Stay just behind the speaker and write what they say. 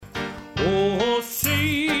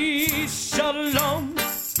Yossi Shalom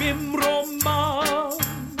Bimroman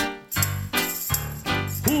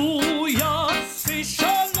Hu Yossi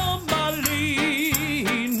Shalom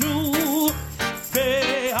Alinu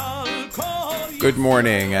Ve'al Kol. Good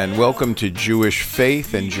morning and welcome to Jewish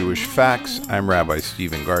Faith and Jewish Facts. I'm Rabbi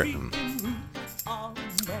Stephen Garten.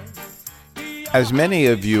 As many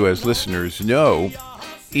of you as listeners know,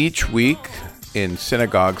 each week in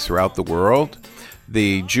synagogues throughout the world,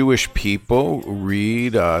 the Jewish people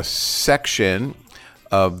read a section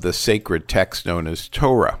of the sacred text known as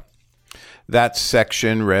Torah. That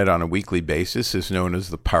section, read on a weekly basis, is known as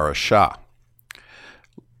the Parashah.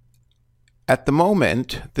 At the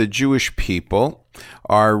moment, the Jewish people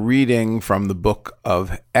are reading from the book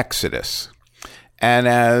of Exodus. And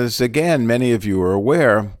as, again, many of you are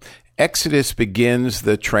aware, Exodus begins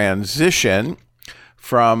the transition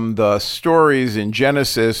from the stories in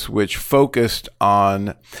Genesis which focused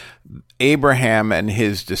on Abraham and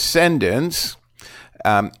his descendants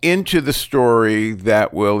into the story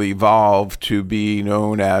that will evolve to be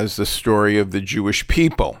known as the story of the Jewish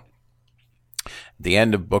people. At the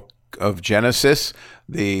end of book of Genesis,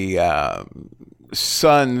 the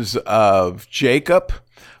sons of Jacob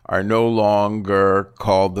are no longer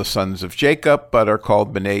called the sons of Jacob, but are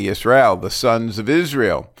called Bnei Yisrael, the sons of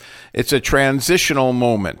Israel. It's a transitional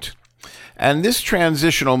moment. And this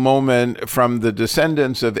transitional moment from the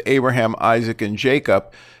descendants of Abraham, Isaac, and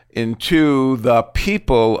Jacob into the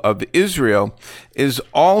people of Israel is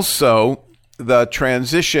also the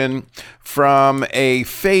transition from a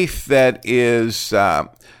faith that is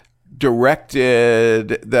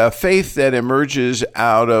the faith that emerges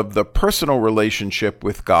out of the personal relationship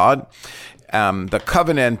with God, the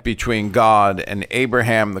covenant between God and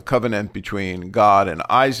Abraham, the covenant between God and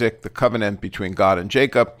Isaac, the covenant between God and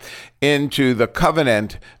Jacob, into the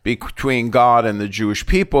covenant between God and the Jewish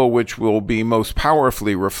people, which will be most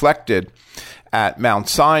powerfully reflected at Mount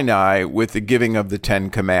Sinai with the giving of the Ten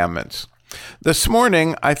Commandments. This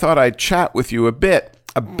morning, I thought I'd chat with you a bit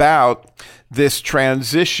about this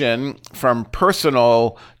transition from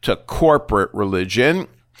personal to corporate religion,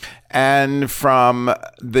 and from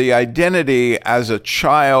the identity as a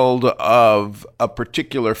child of a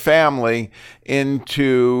particular family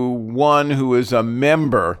into one who is a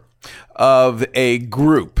member of a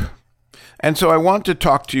group. And so I want to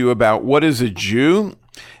talk to you about what is a Jew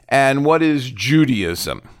and what is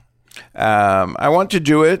Judaism. I want to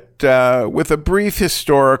do it with a brief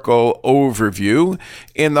historical overview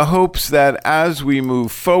in the hopes that as we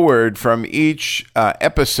move forward from each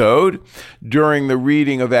episode during the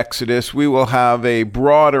reading of Exodus, we will have a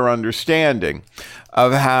broader understanding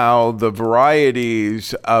of how the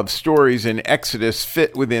varieties of stories in Exodus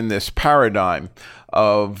fit within this paradigm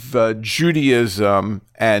of Judaism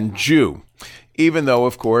and Jew, even though,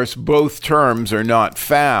 of course, both terms are not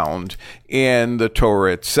found in the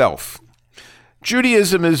Torah itself.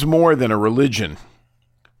 Judaism is more than a religion.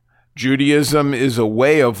 Judaism is a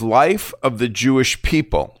way of life of the Jewish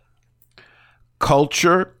people.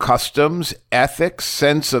 Culture, customs, ethics,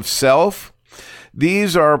 sense of self,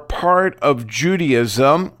 these are part of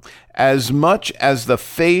Judaism as much as the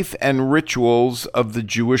faith and rituals of the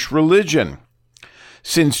Jewish religion.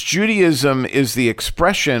 Since Judaism is the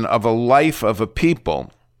expression of a life of a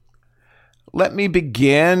people, let me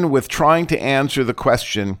begin with trying to answer the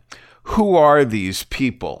question, who are these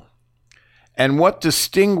people? And what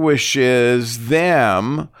distinguishes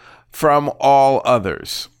them from all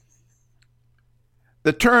others?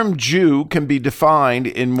 The term Jew can be defined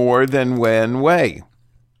in more than one way.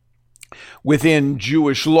 Within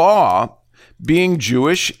Jewish law, being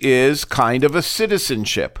Jewish is kind of a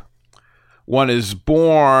citizenship. One is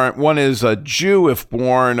a Jew if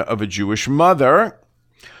born of a Jewish mother,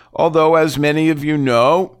 although, as many of you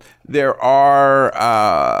know, there are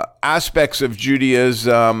aspects of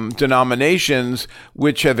Judaism, denominations,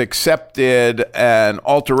 which have accepted an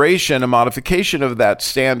alteration, a modification of that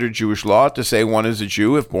standard Jewish law to say one is a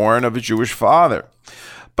Jew if born of a Jewish father.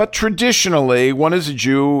 But traditionally, one is a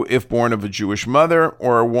Jew if born of a Jewish mother,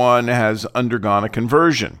 or one has undergone a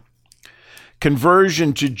conversion.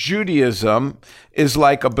 Conversion to Judaism is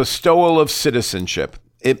like a bestowal of citizenship.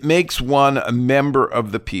 It makes one a member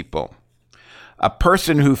of the people. A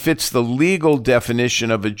person who fits the legal definition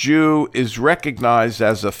of a Jew is recognized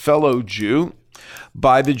as a fellow Jew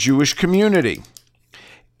by the Jewish community.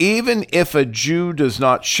 Even if a Jew does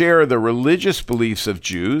not share the religious beliefs of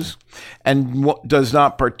Jews and does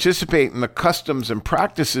not participate in the customs and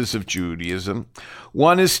practices of Judaism,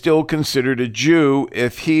 one is still considered a Jew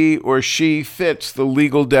if he or she fits the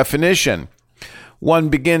legal definition. One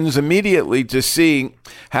begins immediately to see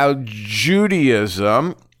how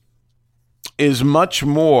Judaism is much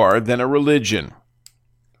more than a religion.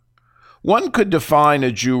 One could define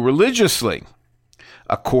a Jew religiously,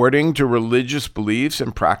 according to religious beliefs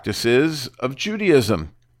and practices of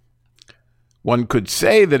Judaism. One could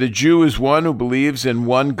say that a Jew is one who believes in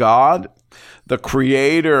one God, the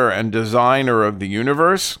creator and designer of the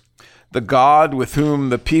universe, the God with whom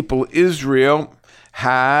the people Israel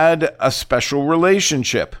had a special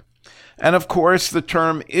relationship. And of course, the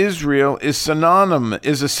term Israel is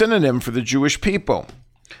a synonym for the Jewish people.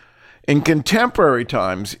 In contemporary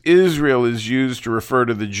times, Israel is used to refer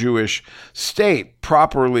to the Jewish state.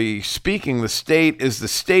 Properly speaking, the state is the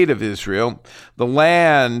state of Israel. The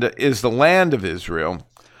land is the land of Israel.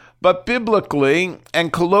 But biblically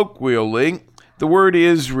and colloquially, the word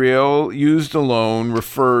Israel used alone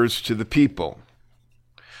refers to the people.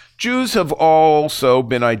 Jews have also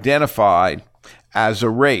been identified as a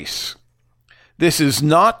race. This is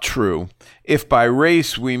not true if by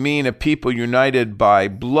race we mean a people united by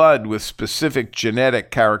blood with specific genetic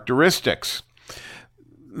characteristics.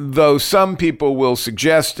 Though some people will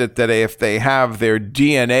suggest that if they have their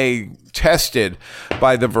DNA tested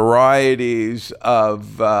by the varieties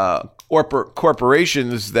of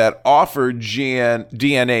corporations that offer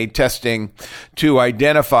DNA testing to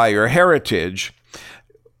identify your heritage,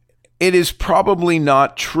 it is probably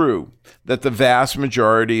not true that the vast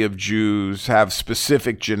majority of Jews have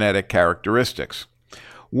specific genetic characteristics.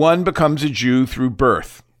 One becomes a Jew through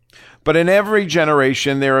birth. But in every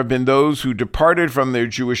generation, there have been those who departed from their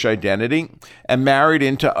Jewish identity and married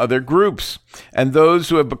into other groups, and those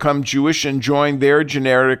who have become Jewish and joined their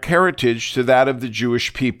genetic heritage to that of the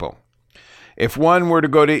Jewish people. If one were to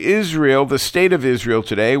go to Israel, the state of Israel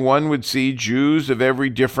today, one would see Jews of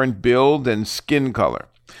every different build and skin color.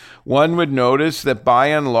 One would notice that by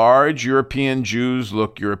and large, European Jews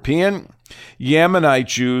look European, Yemenite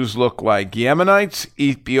Jews look like Yemenites,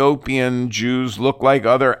 Ethiopian Jews look like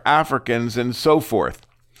other Africans, and so forth.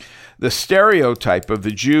 The stereotype of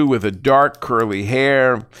the Jew with a dark curly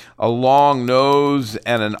hair, a long nose,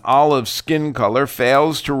 and an olive skin color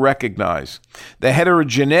fails to recognize the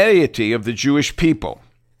heterogeneity of the Jewish people.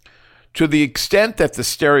 To the extent that the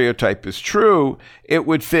stereotype is true, it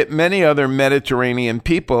would fit many other Mediterranean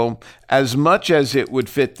people as much as it would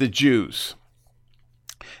fit the Jews.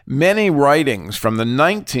 Many writings from the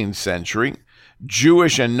 19th century,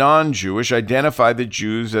 Jewish and non-Jewish, identify the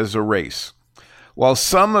Jews as a race. While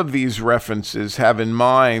some of these references have in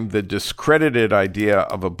mind the discredited idea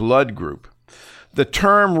of a blood group, the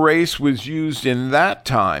term race was used in that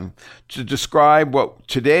time to describe what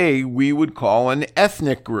today we would call an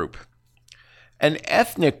ethnic group. An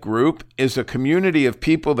ethnic group is a community of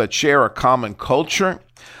people that share a common culture,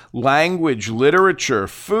 language, literature,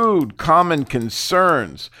 food, common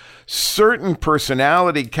concerns, certain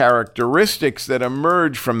personality characteristics that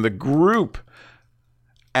emerge from the group,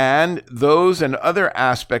 and those and other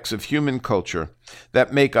aspects of human culture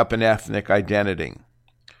that make up an ethnic identity.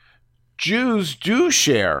 Jews do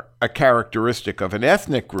share a characteristic of an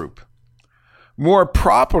ethnic group. More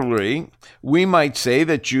properly, we might say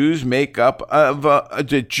that Jews make up a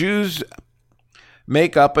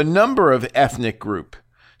number of ethnic groups,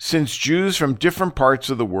 since Jews from different parts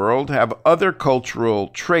of the world have other cultural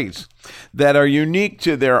traits that are unique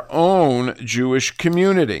to their own Jewish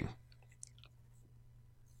community.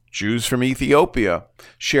 Jews from Ethiopia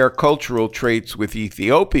share cultural traits with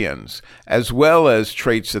Ethiopians, as well as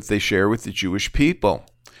traits that they share with the Jewish people.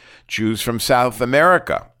 Jews from South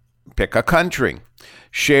America, pick a country,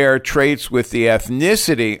 share traits with the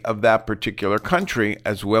ethnicity of that particular country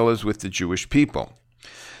as well as with the Jewish people.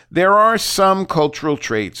 There are some cultural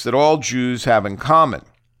traits that all Jews have in common,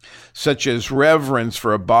 such as reverence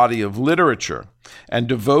for a body of literature and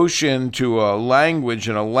devotion to a language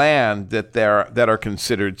and a land that are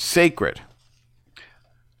considered sacred.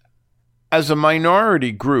 As a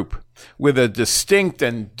minority group with a distinct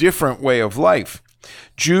and different way of life,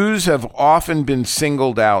 Jews have often been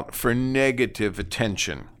singled out for negative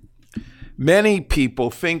attention. Many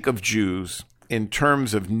people think of Jews in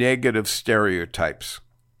terms of negative stereotypes.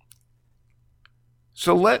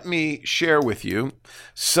 So let me share with you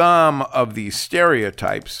some of these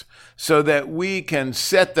stereotypes so that we can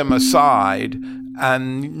set them aside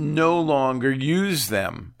and no longer use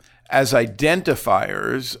them as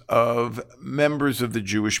identifiers of members of the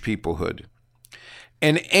Jewish peoplehood.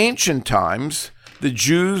 In ancient times, the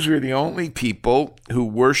Jews were the only people who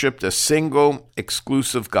worshipped a single,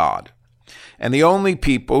 exclusive God, and the only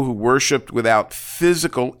people who worshipped without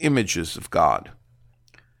physical images of God.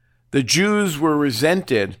 The Jews were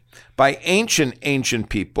resented by ancient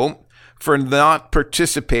people for not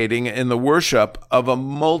participating in the worship of a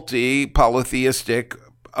multi-polytheistic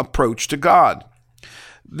approach to God.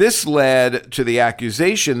 This led to the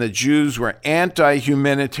accusation that Jews were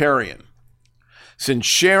anti-humanitarian, since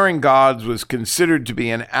sharing God was considered to be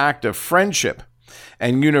an act of friendship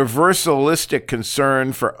and universalistic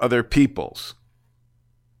concern for other peoples.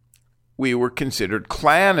 We were considered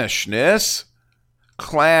clannish,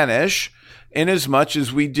 inasmuch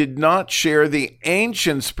as we did not share the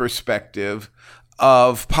ancients' perspective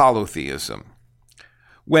of polytheism.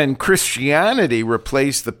 When Christianity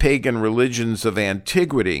replaced the pagan religions of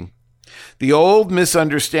antiquity, the old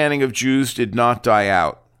misunderstanding of Jews did not die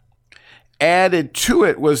out. Added to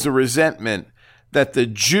it was the resentment that the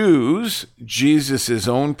Jews, Jesus'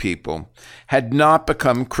 own people, had not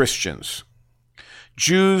become Christians.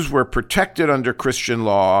 Jews were protected under Christian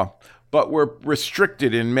law, but were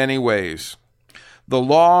restricted in many ways. The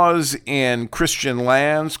laws in Christian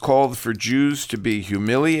lands called for Jews to be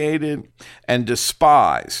humiliated and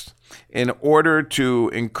despised in order to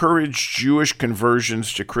encourage Jewish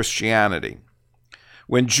conversions to Christianity.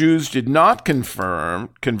 When Jews did not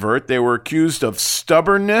convert, they were accused of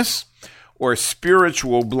stubbornness or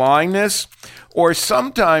spiritual blindness, or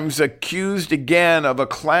sometimes accused again of a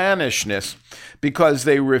clannishness because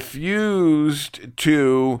they refused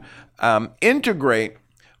to integrate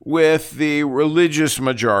with the religious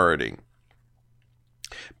majority.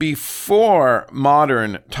 Before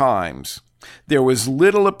modern times, there was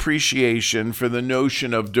little appreciation for the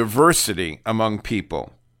notion of diversity among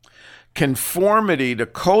people. Conformity to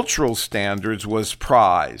cultural standards was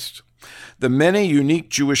prized. The many unique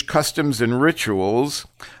Jewish customs and rituals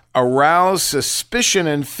aroused suspicion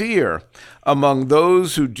and fear among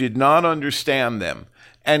those who did not understand them,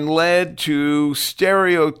 and led to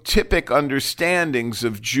stereotypic understandings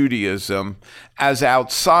of Judaism as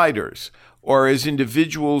outsiders or as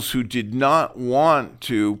individuals who did not want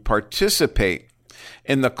to participate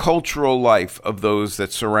in the cultural life of those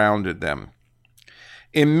that surrounded them.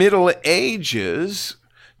 In Middle Ages,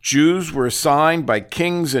 Jews were assigned by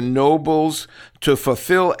kings and nobles to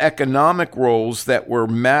fulfill economic roles that were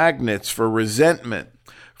magnets for resentment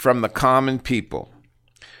from the common people.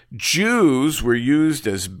 Jews were used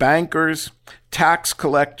as bankers, tax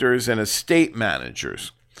collectors, and estate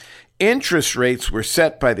managers. Interest rates were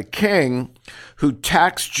set by the king, who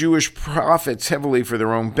taxed Jewish profits heavily for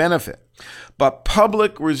their own benefit. But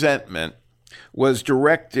public resentment was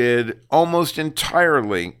directed almost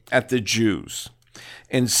entirely at the Jews.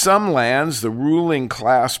 In some lands, the ruling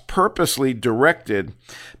class purposely directed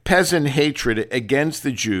peasant hatred against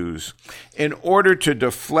the Jews in order to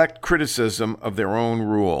deflect criticism of their own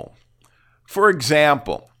rule. For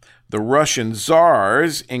example, the Russian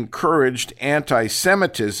czars encouraged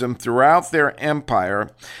anti-Semitism throughout their empire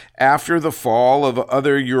after the fall of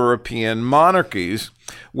other European monarchies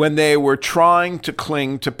when they were trying to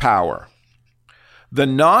cling to power. The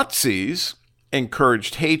Nazis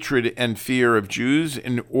encouraged hatred and fear of Jews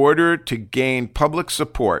in order to gain public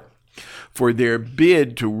support for their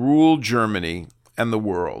bid to rule Germany and the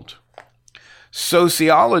world.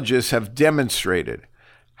 Sociologists have demonstrated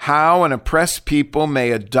how an oppressed people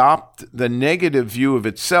may adopt the negative view of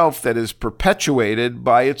itself that is perpetuated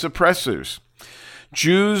by its oppressors.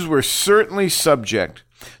 Jews were certainly subject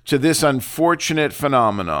to this unfortunate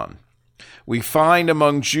phenomenon. We find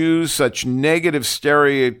among Jews such negative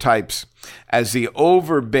stereotypes as the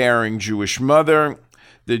overbearing Jewish mother,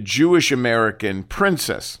 the Jewish American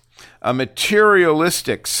princess, a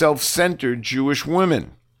materialistic, self-centered Jewish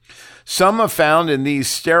woman. Some have found in these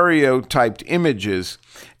stereotyped images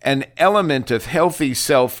an element of healthy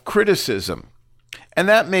self-criticism, and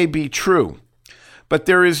that may be true. But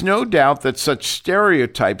there is no doubt that such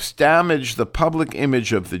stereotypes damage the public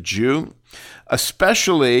image of the Jew,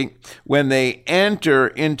 especially when they enter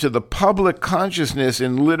into the public consciousness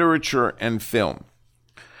in literature and film.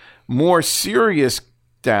 More serious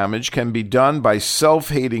damage can be done by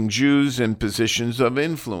self-hating Jews in positions of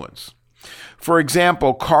influence. For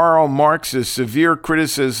example, Karl Marx's severe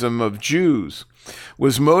criticism of Jews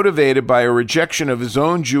was motivated by a rejection of his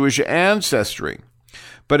own Jewish ancestry,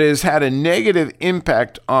 but has had a negative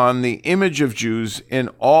impact on the image of Jews in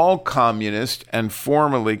all communist and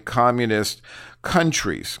formerly communist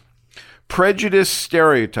countries. Prejudiced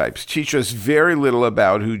stereotypes teach us very little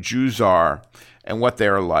about who Jews are and what they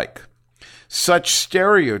are like. Such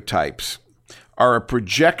stereotypes are a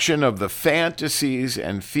projection of the fantasies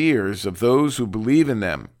and fears of those who believe in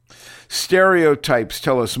them. Stereotypes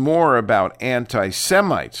tell us more about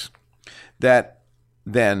anti-Semites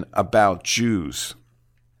than about Jews.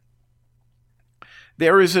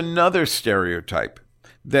 There is another stereotype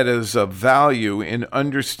that is of value in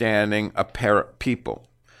understanding a people,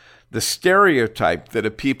 the stereotype that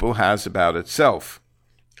a people has about itself.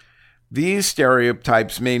 These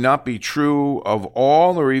stereotypes may not be true of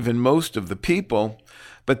all or even most of the people,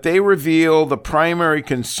 but they reveal the primary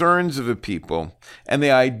concerns of a people and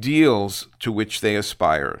the ideals to which they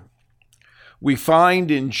aspire. We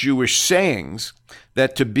find in Jewish sayings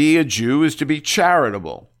that to be a Jew is to be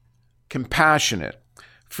charitable, compassionate,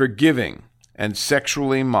 forgiving, and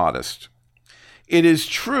sexually modest. It is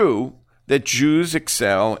true that Jews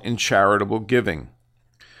excel in charitable giving.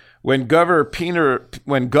 When Governor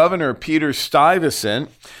Peter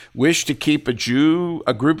Stuyvesant wished to keep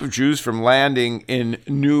a group of Jews from landing in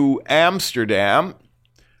New Amsterdam,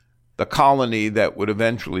 the colony that would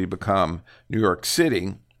eventually become New York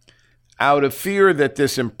City, out of fear that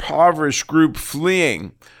this impoverished group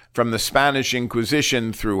fleeing from the Spanish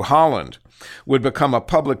Inquisition through Holland would become a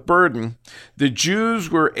public burden, the Jews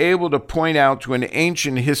were able to point out to an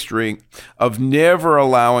ancient history of never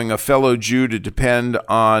allowing a fellow Jew to depend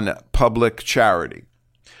on public charity.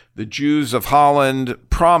 The Jews of Holland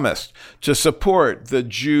promised to support the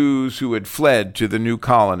Jews who had fled to the new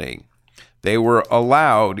colony. They were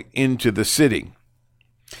allowed into the city.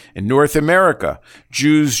 In North America,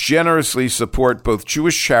 Jews generously support both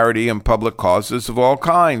Jewish charity and public causes of all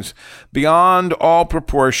kinds, beyond all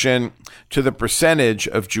proportion to the percentage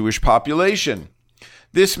of Jewish population.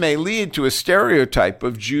 This may lead to a stereotype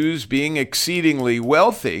of Jews being exceedingly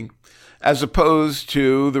wealthy, as opposed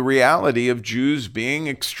to the reality of Jews being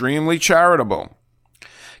extremely charitable.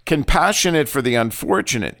 Compassionate for the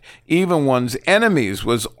unfortunate, even one's enemies,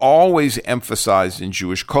 was always emphasized in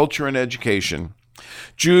Jewish culture and education.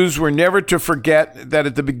 Jews were never to forget that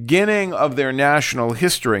at the beginning of their national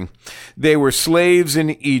history, they were slaves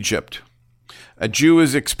in Egypt. A Jew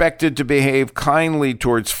is expected to behave kindly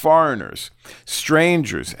towards foreigners,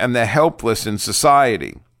 strangers, and the helpless in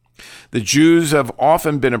society. The Jews have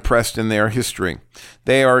often been oppressed in their history.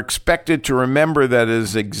 They are expected to remember that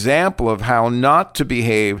as an example of how not to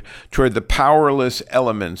behave toward the powerless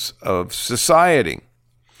elements of society.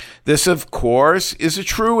 This, of course, is a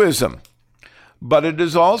truism. But it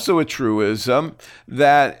is also a truism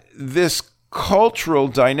that this cultural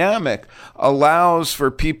dynamic allows for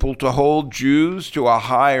people to hold Jews to a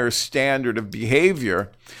higher standard of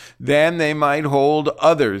behavior than they might hold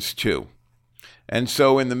others to. And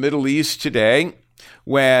so in the Middle East today,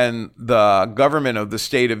 when the government of the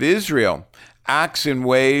State of Israel acts in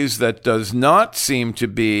ways that does not seem to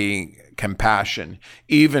be compassion,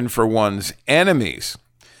 even for one's enemies,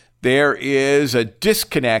 there is a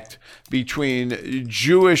disconnect between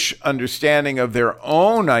Jewish understanding of their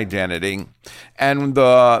own identity and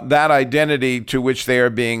that identity to which they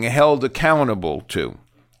are being held accountable to.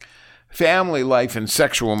 Family life and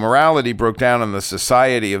sexual morality broke down in the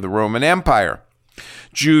society of the Roman Empire.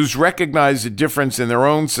 Jews recognized a difference in their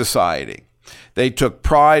own society. They took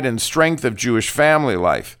pride and strength of Jewish family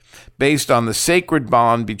life, based on the sacred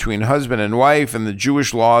bond between husband and wife and the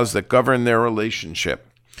Jewish laws that govern their relationship.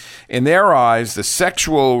 In their eyes, the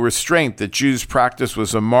sexual restraint that Jews practiced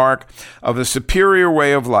was a mark of a superior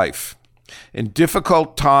way of life. In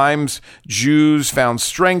difficult times, Jews found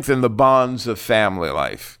strength in the bonds of family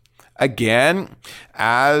life. Again,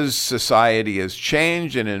 as society has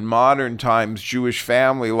changed and in modern times, Jewish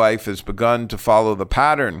family life has begun to follow the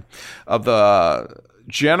pattern of the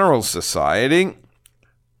general society,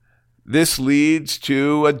 this leads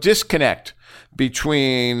to a disconnect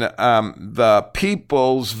between the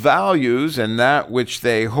people's values and that which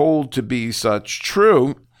they hold to be such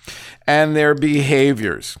true and their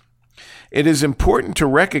behaviors. It is important to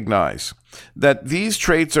recognize that these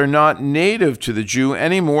traits are not native to the Jew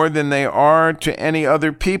any more than they are to any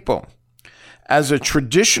other people. As a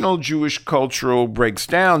traditional Jewish culture breaks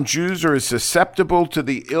down, Jews are as susceptible to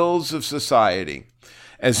the ills of society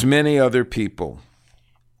as many other people.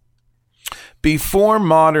 Before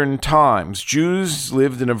modern times, Jews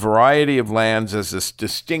lived in a variety of lands as a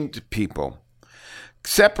distinct people,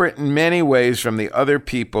 separate in many ways from the other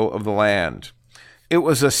people of the land. It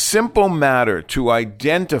was a simple matter to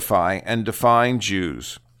identify and define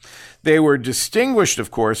Jews. They were distinguished,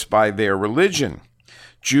 of course, by their religion.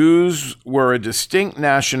 Jews were a distinct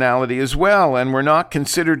nationality as well and were not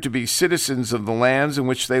considered to be citizens of the lands in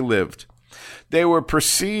which they lived. They were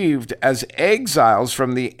perceived as exiles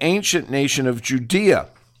from the ancient nation of Judea.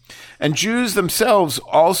 And Jews themselves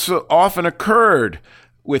also often occurred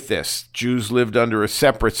with this. Jews lived under a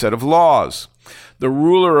separate set of laws. The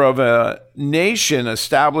ruler of a nation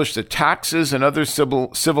established the taxes and other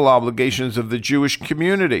civil obligations of the Jewish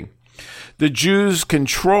community. The Jews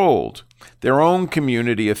controlled their own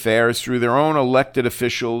community affairs through their own elected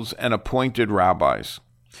officials and appointed rabbis.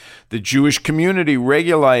 The Jewish community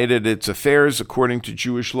regulated its affairs according to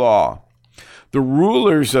Jewish law. The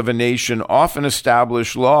rulers of a nation often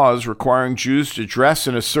established laws requiring Jews to dress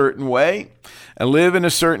in a certain way and live in a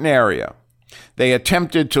certain area. They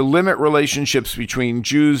attempted to limit relationships between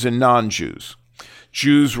Jews and non-Jews.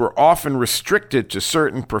 Jews were often restricted to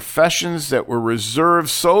certain professions that were reserved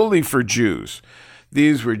solely for Jews.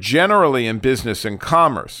 These were generally in business and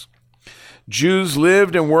commerce. Jews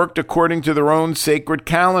lived and worked according to their own sacred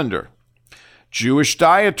calendar. Jewish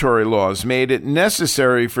dietary laws made it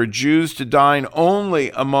necessary for Jews to dine only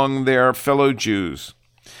among their fellow Jews.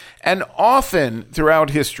 And often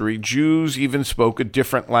throughout history, Jews even spoke a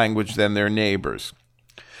different language than their neighbors.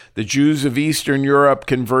 The Jews of Eastern Europe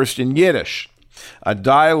conversed in Yiddish, a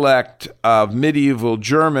dialect of medieval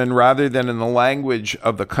German rather than in the language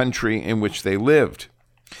of the country in which they lived.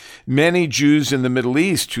 Many Jews in the Middle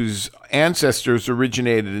East, whose ancestors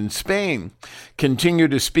originated in Spain, continue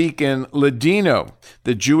to speak in Ladino,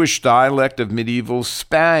 the Jewish dialect of medieval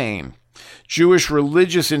Spain. Jewish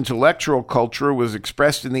religious intellectual culture was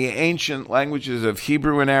expressed in the ancient languages of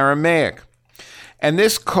Hebrew and Aramaic. And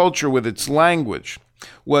this culture, with its language,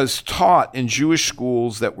 was taught in Jewish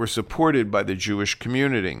schools that were supported by the Jewish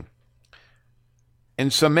community.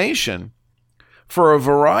 In summation, for a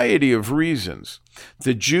variety of reasons,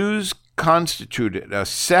 the Jews constituted a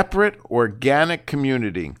separate, organic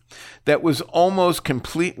community that was almost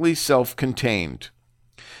completely self-contained.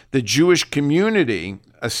 The Jewish community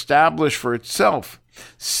established for itself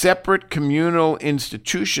separate communal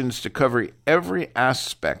institutions to cover every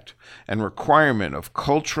aspect and requirement of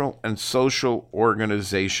cultural and social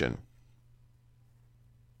organization.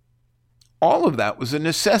 All of that was a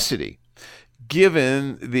necessity,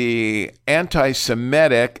 given the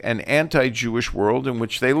anti-Semitic and anti-Jewish world in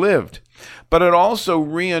which they lived. But it also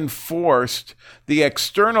reinforced the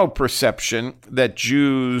external perception that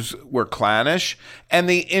Jews were clannish and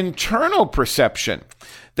the internal perception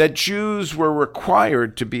that Jews were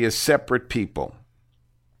required to be a separate people.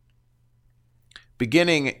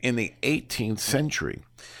 Beginning in the 18th century,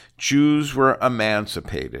 Jews were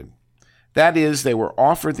emancipated. That is, they were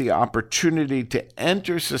offered the opportunity to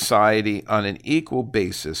enter society on an equal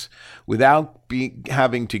basis without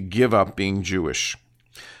having to give up being Jewish.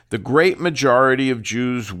 The great majority of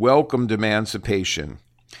Jews welcomed emancipation,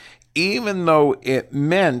 even though it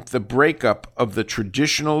meant the breakup of the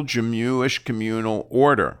traditional Jewish communal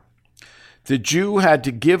order. The Jew had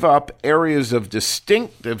to give up areas of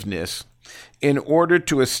distinctiveness in order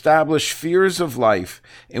to establish spheres of life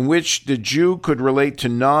in which the Jew could relate to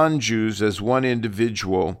non-Jews as one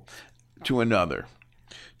individual to another.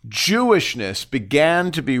 Jewishness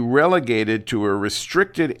began to be relegated to a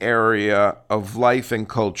restricted area of life and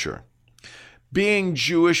culture. Being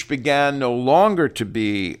Jewish began no longer to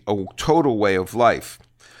be a total way of life,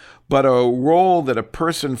 but a role that a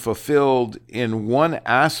person fulfilled in one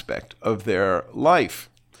aspect of their life.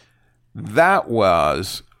 That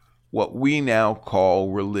was what we now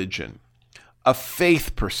call religion, a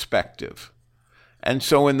faith perspective. And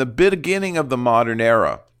so in the beginning of the modern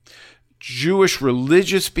era, Jewish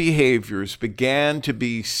religious behaviors began to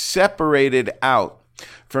be separated out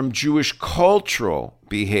from Jewish cultural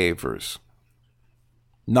behaviors.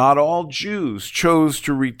 Not all Jews chose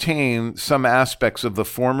to retain some aspects of the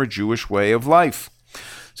former Jewish way of life.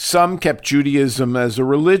 Some kept Judaism as a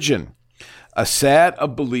religion, a set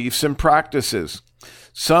of beliefs and practices.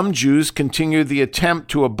 Some Jews continued the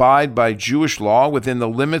attempt to abide by Jewish law within the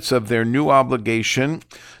limits of their new obligation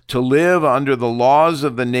to live under the laws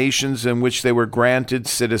of the nations in which they were granted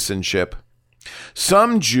citizenship.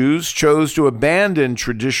 Some Jews chose to abandon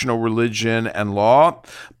traditional religion and law,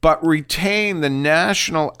 but retain the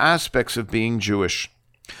national aspects of being Jewish.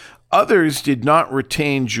 Others did not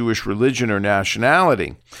retain Jewish religion or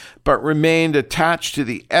nationality, but remained attached to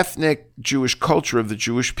the ethnic Jewish culture of the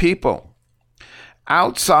Jewish people.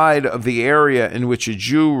 Outside of the area in which a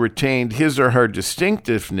Jew retained his or her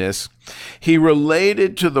distinctiveness, he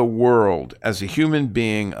related to the world as a human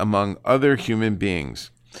being among other human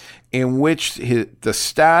beings, in which the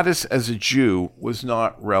status as a Jew was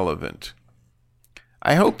not relevant.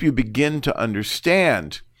 I hope you begin to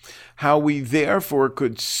understand how we therefore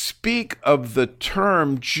could speak of the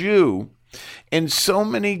term Jew in so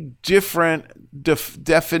many different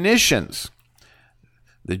definitions.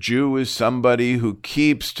 The Jew is somebody who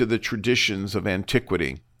keeps to the traditions of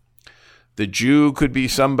antiquity. The Jew could be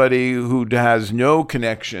somebody who has no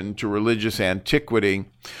connection to religious antiquity,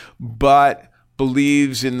 but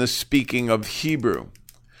believes in the speaking of Hebrew.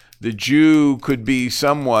 The Jew could be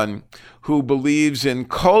someone who believes in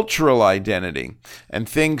cultural identity and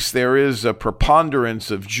thinks there is a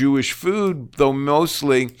preponderance of Jewish food, though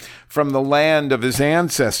mostly from the land of his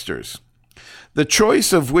ancestors. The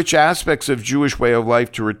choice of which aspects of Jewish way of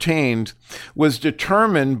life to retain was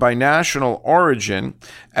determined by national origin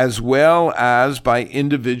as well as by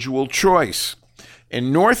individual choice.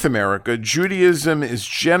 In North America, Judaism is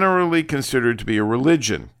generally considered to be a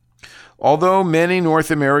religion. Although many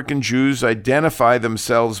North American Jews identify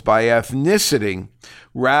themselves by ethnicity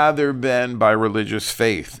rather than by religious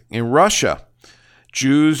faith. In Russia,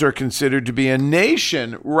 Jews are considered to be a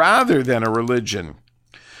nation rather than a religion.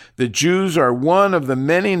 The Jews are one of the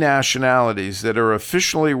many nationalities that are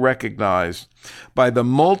officially recognized by the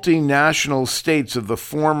multinational states of the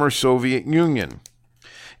former Soviet Union.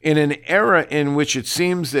 In an era in which it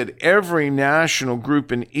seems that every national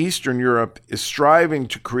group in Eastern Europe is striving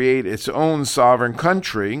to create its own sovereign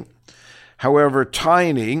country, however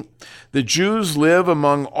tiny, the Jews live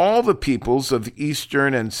among all the peoples of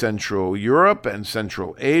Eastern and Central Europe and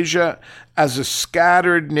Central Asia as a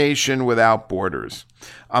scattered nation without borders,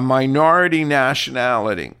 a minority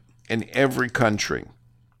nationality in every country.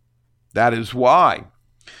 That is why,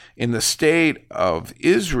 in the state of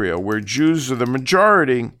Israel, where Jews are the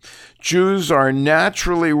majority, Jews are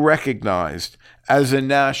naturally recognized as a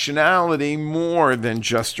nationality more than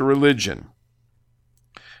just a religion.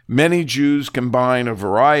 Many Jews combine a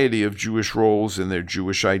variety of Jewish roles in their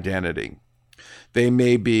Jewish identity. They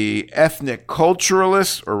may be ethnic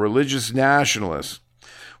culturalists or religious nationalists.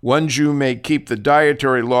 One Jew may keep the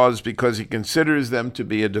dietary laws because he considers them to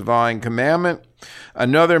be a divine commandment.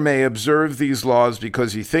 Another may observe these laws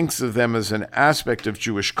because he thinks of them as an aspect of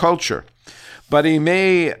Jewish culture. But he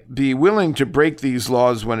may be willing to break these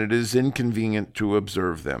laws when it is inconvenient to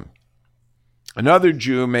observe them. Another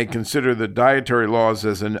Jew may consider the dietary laws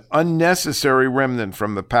as an unnecessary remnant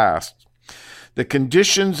from the past. The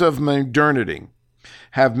conditions of modernity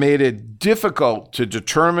have made it difficult to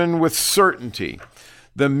determine with certainty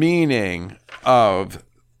the meaning of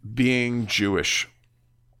being Jewish.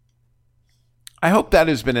 I hope that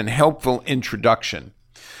has been a helpful introduction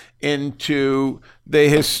into the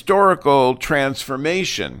historical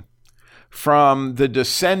transformation from the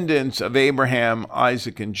descendants of Abraham,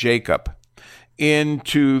 Isaac, and Jacob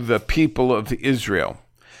into the people of Israel,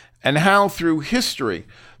 and how through history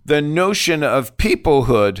the notion of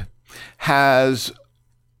peoplehood has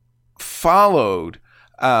followed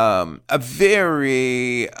a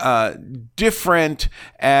very different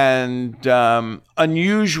and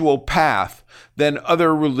unusual path than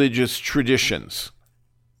other religious traditions.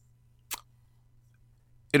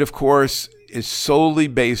 It, of course, is solely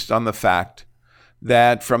based on the fact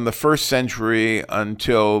that from the 1st century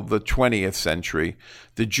until the 20th century,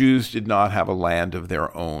 the Jews did not have a land of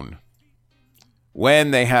their own.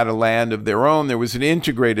 When they had a land of their own, there was an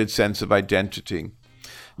integrated sense of identity.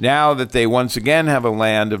 Now that they once again have a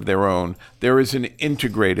land of their own, there is an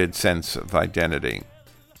integrated sense of identity.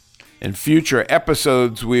 In future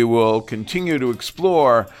episodes, we will continue to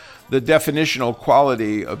explore the definitional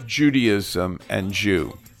quality of Judaism and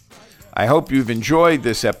Jew. I hope you've enjoyed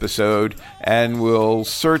this episode, and will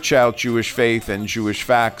search out Jewish Faith and Jewish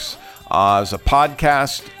Facts as a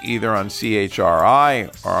podcast, either on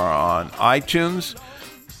CHRI or on iTunes.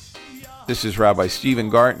 This is Rabbi Stephen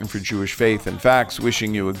Garten for Jewish Faith and Facts,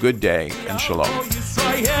 wishing you a good day and shalom.